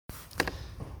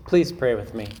Please pray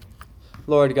with me.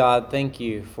 Lord God, thank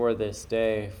you for this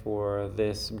day, for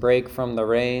this break from the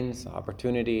rains,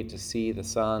 opportunity to see the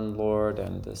sun, Lord,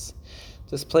 and this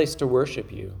place to worship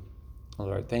you.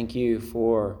 Lord, thank you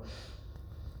for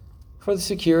the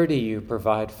security you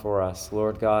provide for us,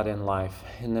 Lord God, in life.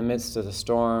 In the midst of the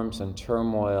storms and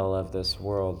turmoil of this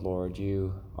world, Lord,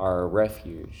 you are a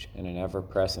refuge and an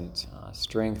ever-present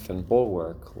strength and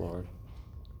bulwark, Lord.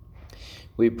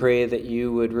 We pray that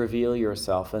you would reveal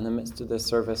yourself in the midst of this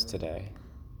service today.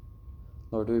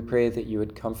 Lord, we pray that you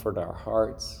would comfort our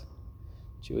hearts,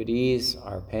 that you would ease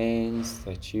our pains,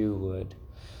 that you would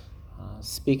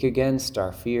speak against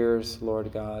our fears,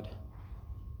 Lord God,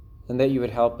 and that you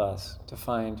would help us to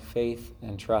find faith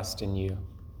and trust in you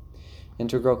and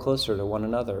to grow closer to one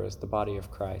another as the body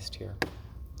of Christ here.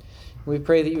 We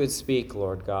pray that you would speak,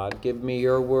 Lord God. Give me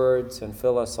your words and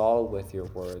fill us all with your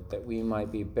word, that we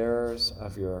might be bearers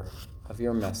of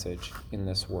your message in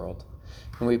this world.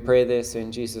 And we pray this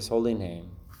in Jesus' holy name.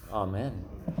 Amen.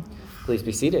 Please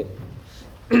be seated.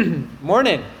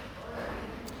 Morning.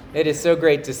 It is so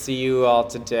great to see you all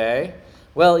today.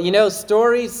 Well, you know,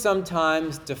 stories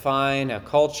sometimes define a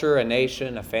culture, a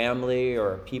nation, a family,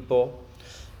 or a people.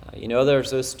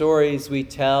 There's those stories we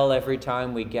tell every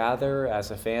time we gather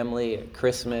as a family at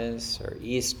Christmas or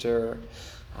Easter.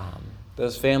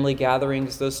 Those family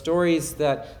gatherings, those stories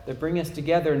that bring us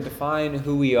together and define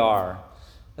who we are.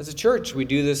 As a church, we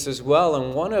do this as well,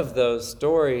 and one of those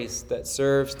stories that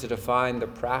serves to define the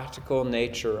practical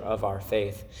nature of our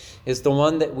faith is the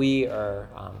one that we are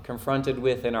confronted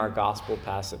with in our gospel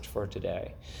passage for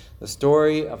today, the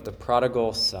story of the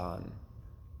Prodigal Son.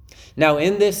 Now,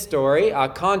 in this story,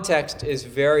 context is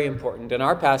very important, and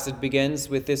our passage begins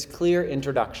with this clear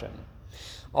introduction.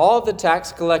 All the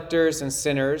tax collectors and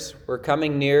sinners were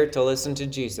coming near to listen to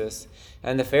Jesus,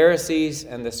 and the Pharisees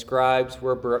and the scribes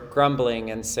were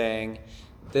grumbling and saying,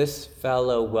 "This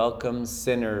fellow welcomes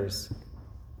sinners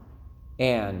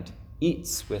and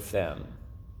eats with them."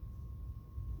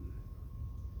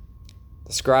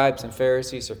 The scribes and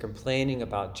Pharisees are complaining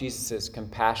about Jesus'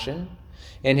 compassion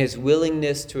and his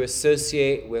willingness to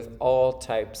associate with all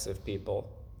types of people.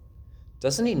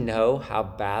 Doesn't he know how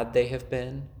bad they have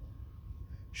been?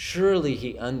 Surely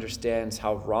he understands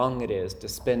how wrong it is to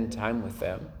spend time with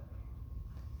them.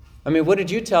 I mean, what did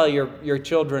you tell your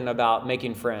children about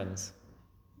making friends?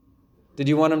 Did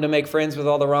you want them to make friends with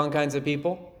all the wrong kinds of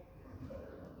people?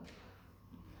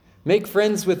 Make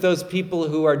friends with those people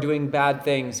who are doing bad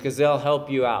things because they'll help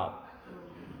you out.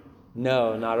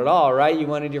 No, not at all, right? You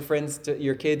wanted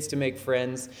your kids to make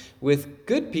friends with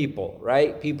good people,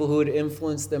 right? People who would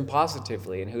influence them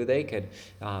positively and who they could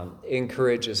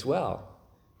encourage as well.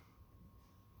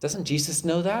 Doesn't Jesus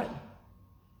know that?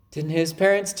 Didn't his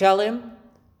parents tell him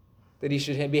that he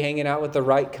should be hanging out with the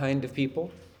right kind of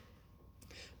people?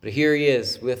 But here he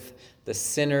is with the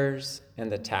sinners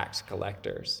and the tax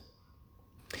collectors.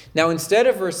 Now, instead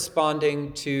of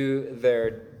responding to their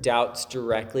doubts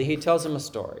directly, he tells them a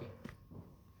story.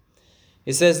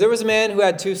 He says, "There was a man who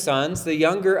had 2 sons. The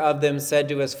younger of them said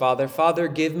to his father, 'Father,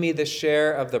 give me the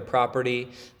share of the property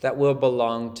that will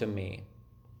belong to me.'"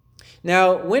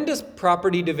 Now, when does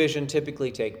property division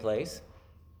typically take place?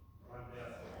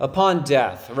 Upon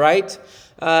death, right?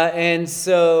 But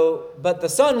the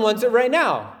son wants it right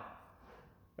now,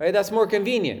 right? That's more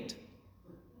convenient.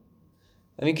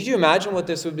 I mean, could you imagine what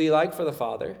this would be like for the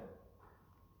father?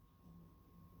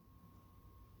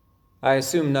 I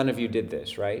assume none of you did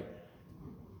this, right?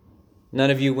 None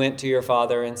of you went to your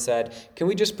father and said, "Can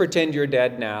we just pretend you're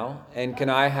dead now? And can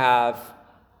I have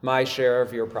my share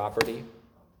of your property?"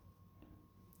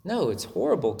 No, it's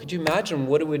horrible. Could you imagine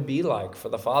what it would be like for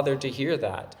the father to hear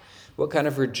that? What kind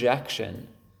of rejection?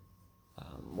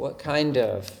 What kind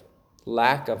of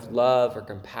lack of love or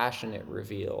compassion it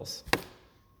reveals?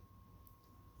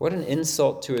 What an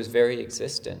insult to his very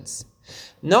existence.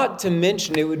 Not to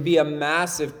mention, it would be a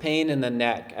massive pain in the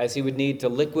neck as he would need to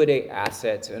liquidate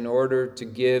assets in order to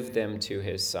give them to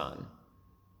his son.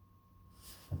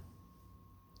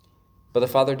 But the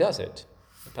father does it.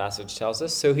 The passage tells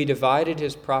us, so he divided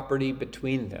his property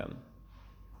between them.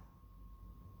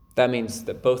 That means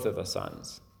that both of the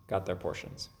sons got their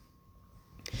portions.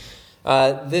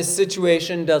 This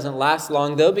situation doesn't last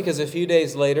long, though, because a few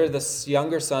days later, the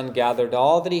younger son gathered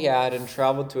all that he had and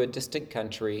traveled to a distant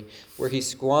country where he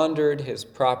squandered his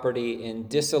property in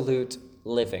dissolute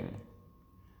living.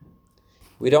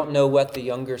 We don't know what the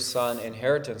younger son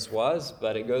inheritance was,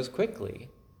 but it goes quickly.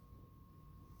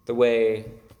 Goes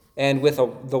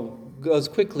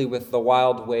quickly with the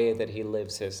wild way that he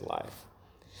lives his life.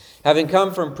 Having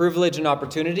come from privilege and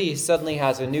opportunity, he suddenly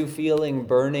has a new feeling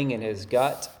burning in his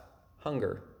gut: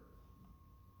 hunger.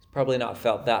 Probably not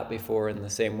felt that before in the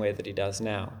same way that he does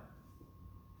now.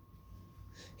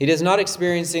 He is not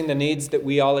experiencing the needs that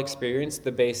we all experience,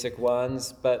 the basic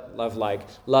ones, but of like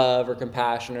love or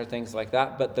compassion or things like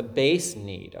that, but the base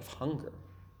need of hunger.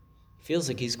 He feels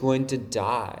like he's going to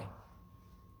die.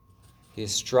 He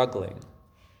is struggling.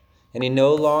 And he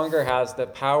no longer has the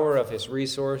power of his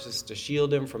resources to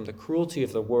shield him from the cruelty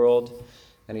of the world,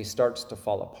 and he starts to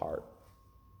fall apart.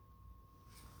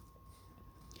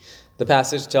 The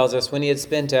passage tells us when he had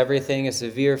spent everything, a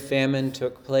severe famine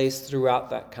took place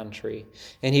throughout that country,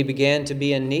 and he began to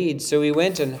be in need. So he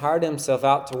went and hired himself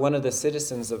out to one of the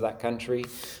citizens of that country,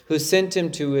 who sent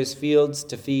him to his fields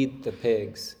to feed the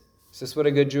pigs. Is this what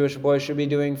a good Jewish boy should be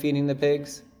doing, feeding the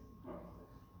pigs?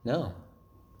 No,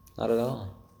 not at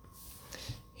all.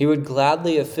 He would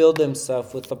gladly have filled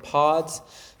himself with the pods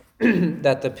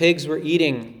that the pigs were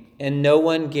eating, and no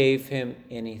one gave him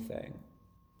anything.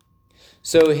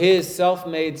 So his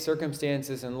self-made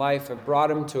circumstances in life have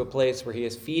brought him to a place where he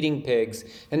is feeding pigs.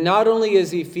 And not only is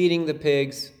he feeding the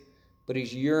pigs, but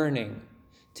he's yearning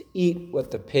to eat what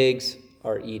the pigs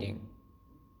are eating.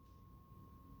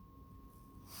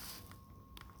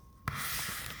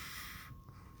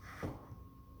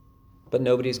 But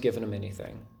nobody's given him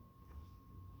anything.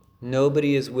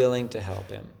 Nobody is willing to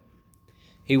help him.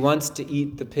 He wants to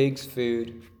eat the pigs'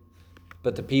 food,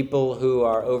 but the people who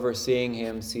are overseeing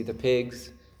him see the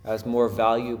pigs as more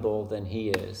valuable than he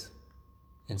is,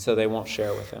 and so they won't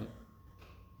share with him.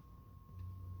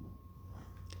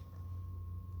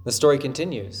 The story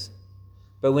continues.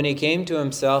 But when he came to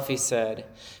himself, he said,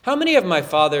 "How many of my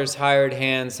father's hired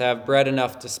hands have bread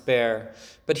enough to spare?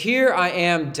 But here I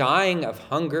am dying of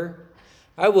hunger.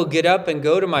 I will get up and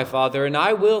go to my father, and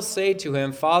I will say to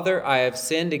him, 'Father, I have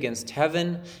sinned against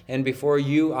heaven, and before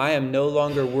you I am no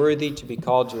longer worthy to be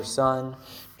called your son.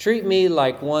 Treat me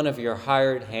like one of your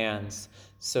hired hands.'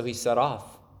 So he set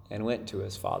off and went to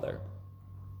his father."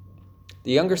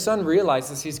 The younger son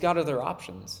realizes he's got other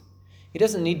options. He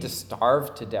doesn't need to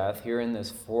starve to death here in this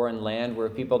foreign land where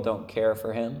people don't care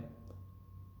for him,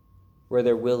 where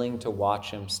they're willing to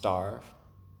watch him starve.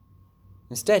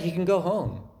 Instead, he can go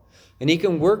home. And he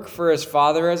can work for his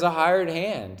father as a hired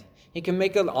hand. He can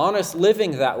make an honest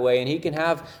living that way, and he can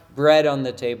have bread on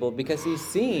the table because he's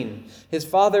seen his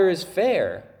father is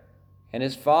fair, and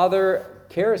his father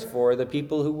cares for the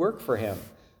people who work for him.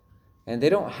 And they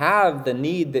don't have the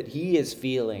need that he is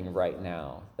feeling right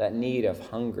now, that need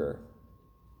of hunger.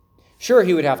 Sure,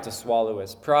 he would have to swallow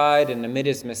his pride and admit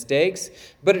his mistakes,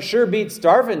 but it sure beats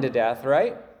starving to death,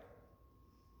 right?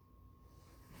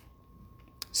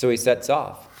 So he sets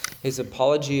off, his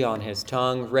apology on his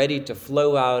tongue, ready to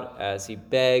flow out as he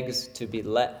begs to be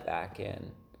let back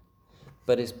in.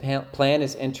 But his plan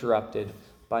is interrupted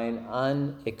by an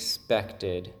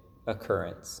unexpected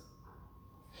occurrence.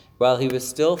 While he was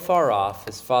still far off,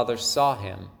 his father saw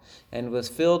him and was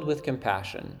filled with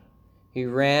compassion. He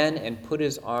ran and put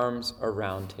his arms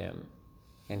around him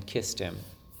and kissed him.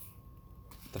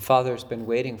 The father's been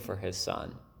waiting for his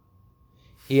son.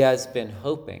 He has been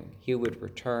hoping he would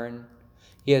return.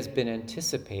 He has been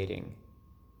anticipating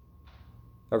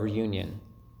a reunion.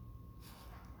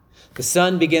 The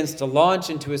son begins to launch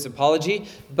into his apology,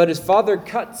 but his father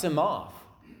cuts him off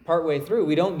partway through.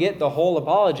 We don't get the whole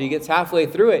apology. He gets halfway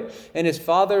through it, and his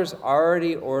father's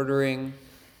already ordering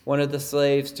one of the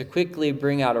slaves to quickly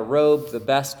bring out a robe, the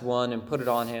best one, and put it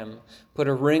on him, put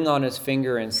a ring on his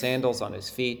finger and sandals on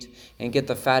his feet, and get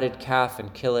the fatted calf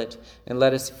and kill it, and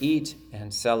let us eat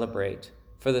and celebrate.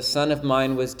 For the son of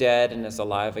mine was dead and is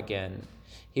alive again.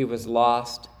 He was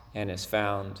lost and is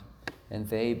found. And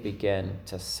they begin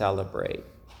to celebrate.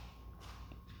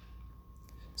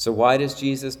 So why does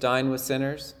Jesus dine with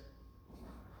sinners?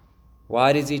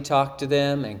 Why does he talk to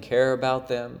them and care about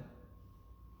them?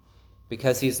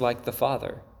 Because he's like the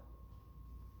Father.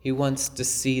 He wants to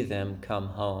see them come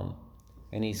home,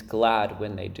 and he's glad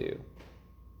when they do.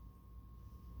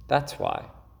 That's why.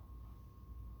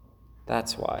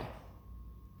 That's why.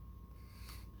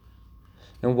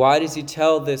 And why does he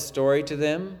tell this story to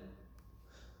them?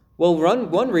 Well,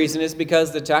 one reason is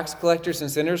because the tax collectors and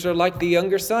sinners are like the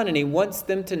younger son, and he wants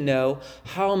them to know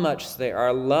how much they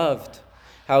are loved,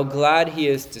 how glad he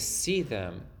is to see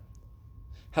them,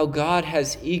 how God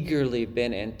has eagerly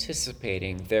been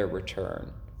anticipating their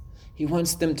return. He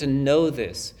wants them to know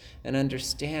this and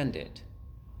understand it.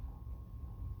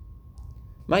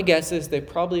 My guess is they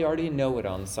probably already know it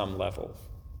on some level.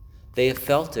 They have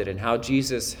felt it in how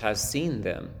Jesus has seen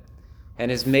them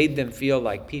and has made them feel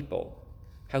like people,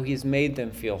 how he's made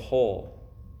them feel whole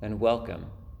and welcome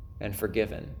and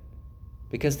forgiven,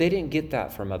 because they didn't get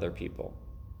that from other people,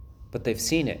 but they've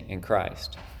seen it in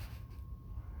Christ.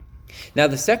 Now,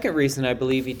 the second reason I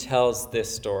believe he tells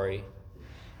this story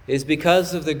is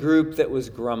because of the group that was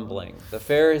grumbling, the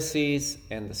Pharisees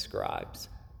and the scribes.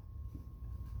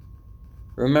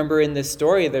 Remember, in this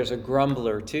story, there's a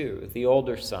grumbler too, the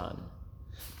older son,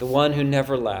 the one who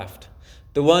never left,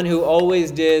 the one who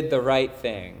always did the right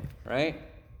thing, right?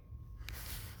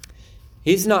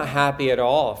 He's not happy at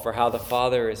all for how the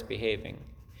father is behaving.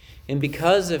 And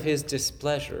because of his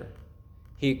displeasure,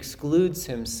 he excludes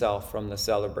himself from the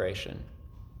celebration.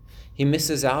 He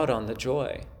misses out on the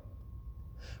joy.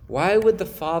 Why would the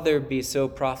father be so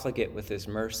profligate with his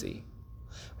mercy?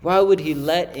 Why would he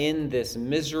let in this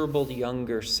miserable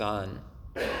younger son?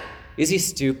 Is he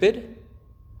stupid?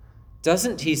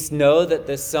 Doesn't he know that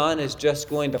this son is just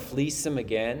going to fleece him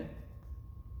again?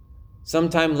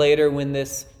 Sometime later, when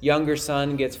this younger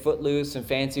son gets footloose and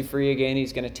fancy-free again,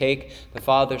 he's going to take the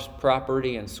father's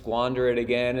property and squander it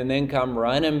again, and then come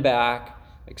running back,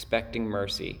 expecting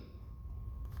mercy.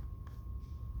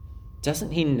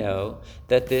 Doesn't he know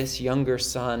that this younger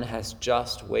son has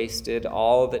just wasted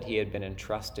all that he had been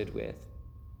entrusted with,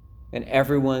 and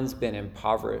everyone's been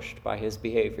impoverished by his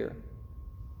behavior?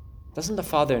 Doesn't the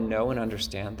father know and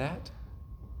understand that?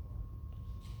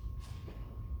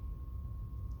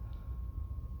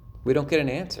 We don't get an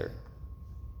answer.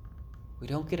 We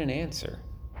don't get an answer.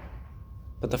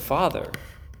 But the father,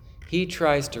 he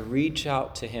tries to reach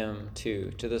out to him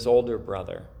too, to this older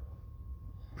brother.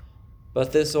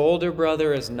 But this older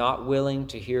brother is not willing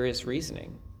to hear his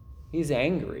reasoning. He's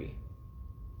angry.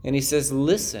 And he says,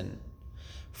 listen,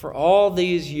 for all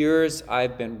these years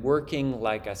I've been working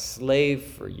like a slave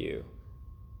for you.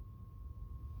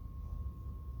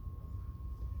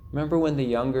 Remember when the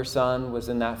younger son was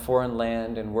in that foreign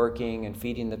land and working and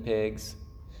feeding the pigs?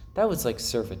 That was like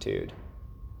servitude.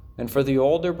 And for the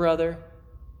older brother,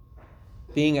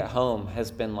 being at home has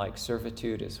been like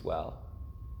servitude as well.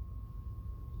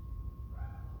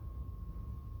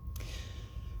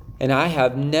 And I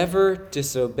have never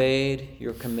disobeyed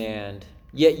your command,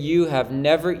 yet you have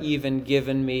never even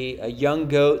given me a young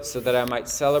goat so that I might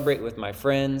celebrate with my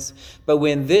friends. But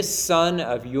when this son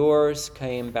of yours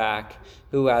came back,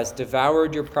 who has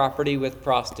devoured your property with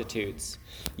prostitutes,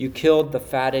 you killed the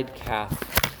fatted calf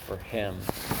for him.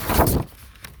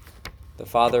 The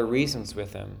father reasons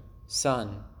with him,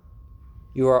 son,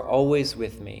 you are always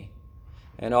with me,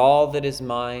 and all that is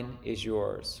mine is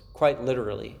yours, quite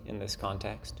literally in this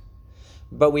context.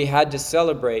 But we had to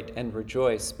celebrate and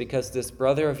rejoice because this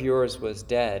brother of yours was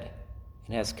dead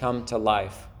and has come to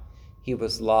life. He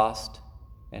was lost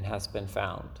and has been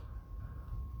found.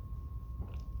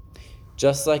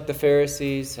 Just like the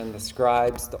Pharisees and the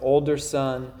scribes, the older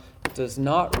son does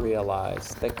not realize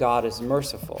that God is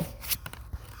merciful,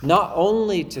 not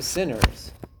only to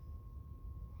sinners,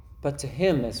 but to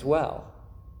him as well.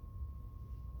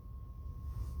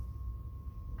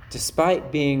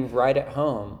 Despite being right at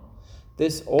home,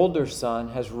 this older son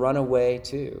has run away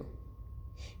too.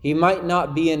 He might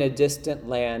not be in a distant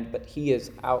land, but he is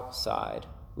outside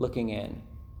looking in.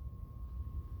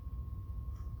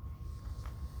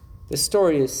 This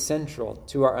story is central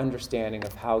to our understanding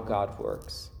of how God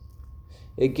works.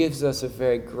 It gives us a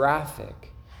very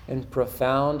graphic and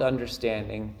profound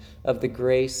understanding of the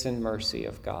grace and mercy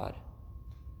of God.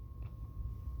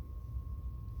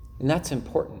 And that's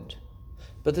important.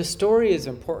 But the story is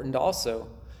important also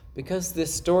because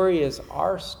this story is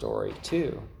our story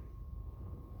too.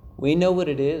 We know what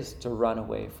it is to run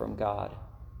away from God.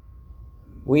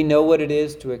 We know what it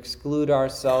is to exclude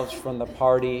ourselves from the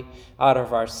party out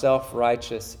of our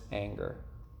self-righteous anger.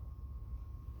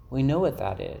 We know what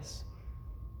that is.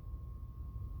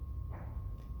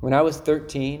 When I was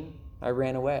 13, I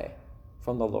ran away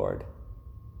from the Lord.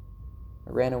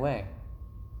 I ran away.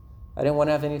 I didn't want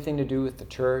to have anything to do with the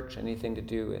church, anything to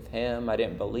do with him. I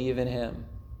didn't believe in him.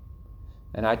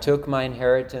 And I took my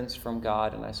inheritance from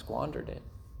God and I squandered it.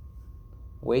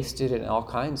 Wasted it in all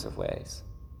kinds of ways.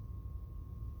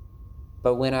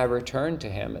 But when I returned to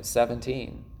him at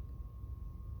 17,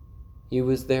 he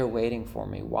was there waiting for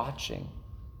me, watching,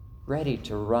 ready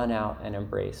to run out and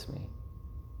embrace me.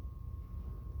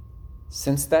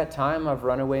 Since that time, I've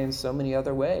run away in so many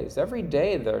other ways. Every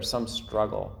day there's some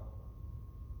struggle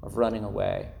of running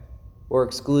away or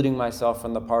excluding myself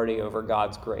from the party over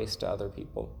God's grace to other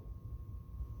people.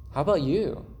 How about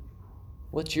you?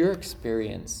 What's your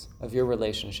experience of your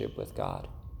relationship with God?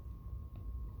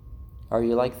 Are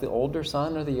you like the older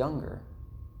son or the younger?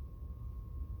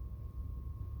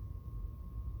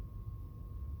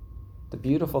 The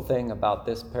beautiful thing about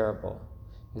this parable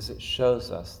is it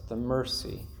shows us the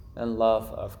mercy and love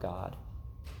of God,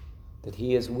 that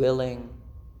he is willing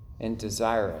and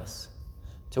desirous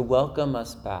to welcome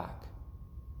us back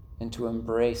and to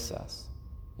embrace us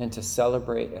and to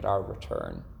celebrate at our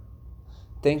return.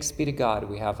 Thanks be to God,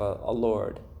 we have a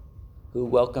Lord who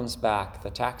welcomes back the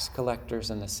tax collectors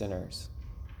and the sinners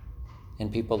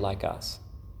and people like us.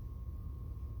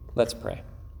 Let's pray.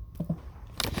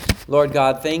 Lord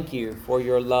God, thank you for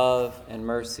your love and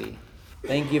mercy.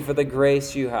 Thank you for the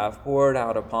grace you have poured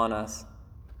out upon us.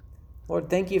 Lord,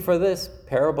 thank you for this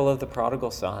parable of the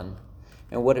prodigal son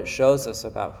and what it shows us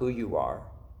about who you are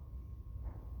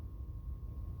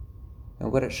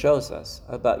and what it shows us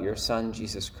about your Son,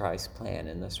 Jesus Christ's plan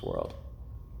in this world.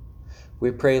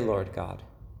 We pray, Lord God,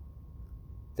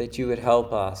 that you would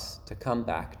help us to come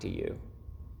back to you.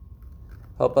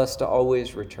 Help us to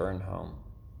always return home.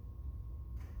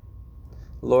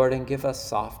 Lord, and give us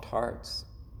soft hearts,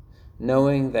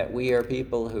 knowing that we are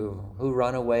people who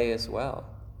run away as well,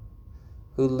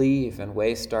 who leave and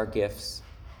waste our gifts,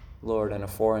 Lord, in a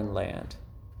foreign land.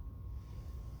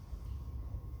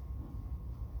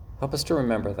 Help us to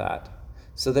remember that,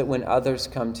 so that when others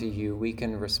come to you, we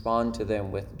can respond to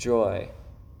them with joy,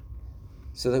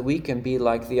 so that we can be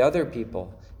like the other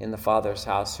people in the Father's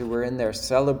house who were in there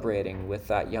celebrating with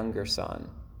that younger son,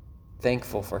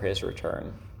 thankful for his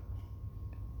return.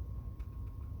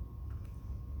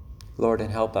 Lord, and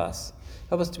help us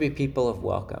to be people of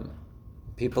welcome,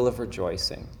 people of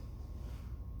rejoicing.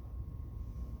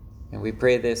 And we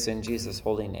pray this in Jesus'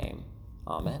 holy name.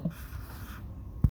 Amen.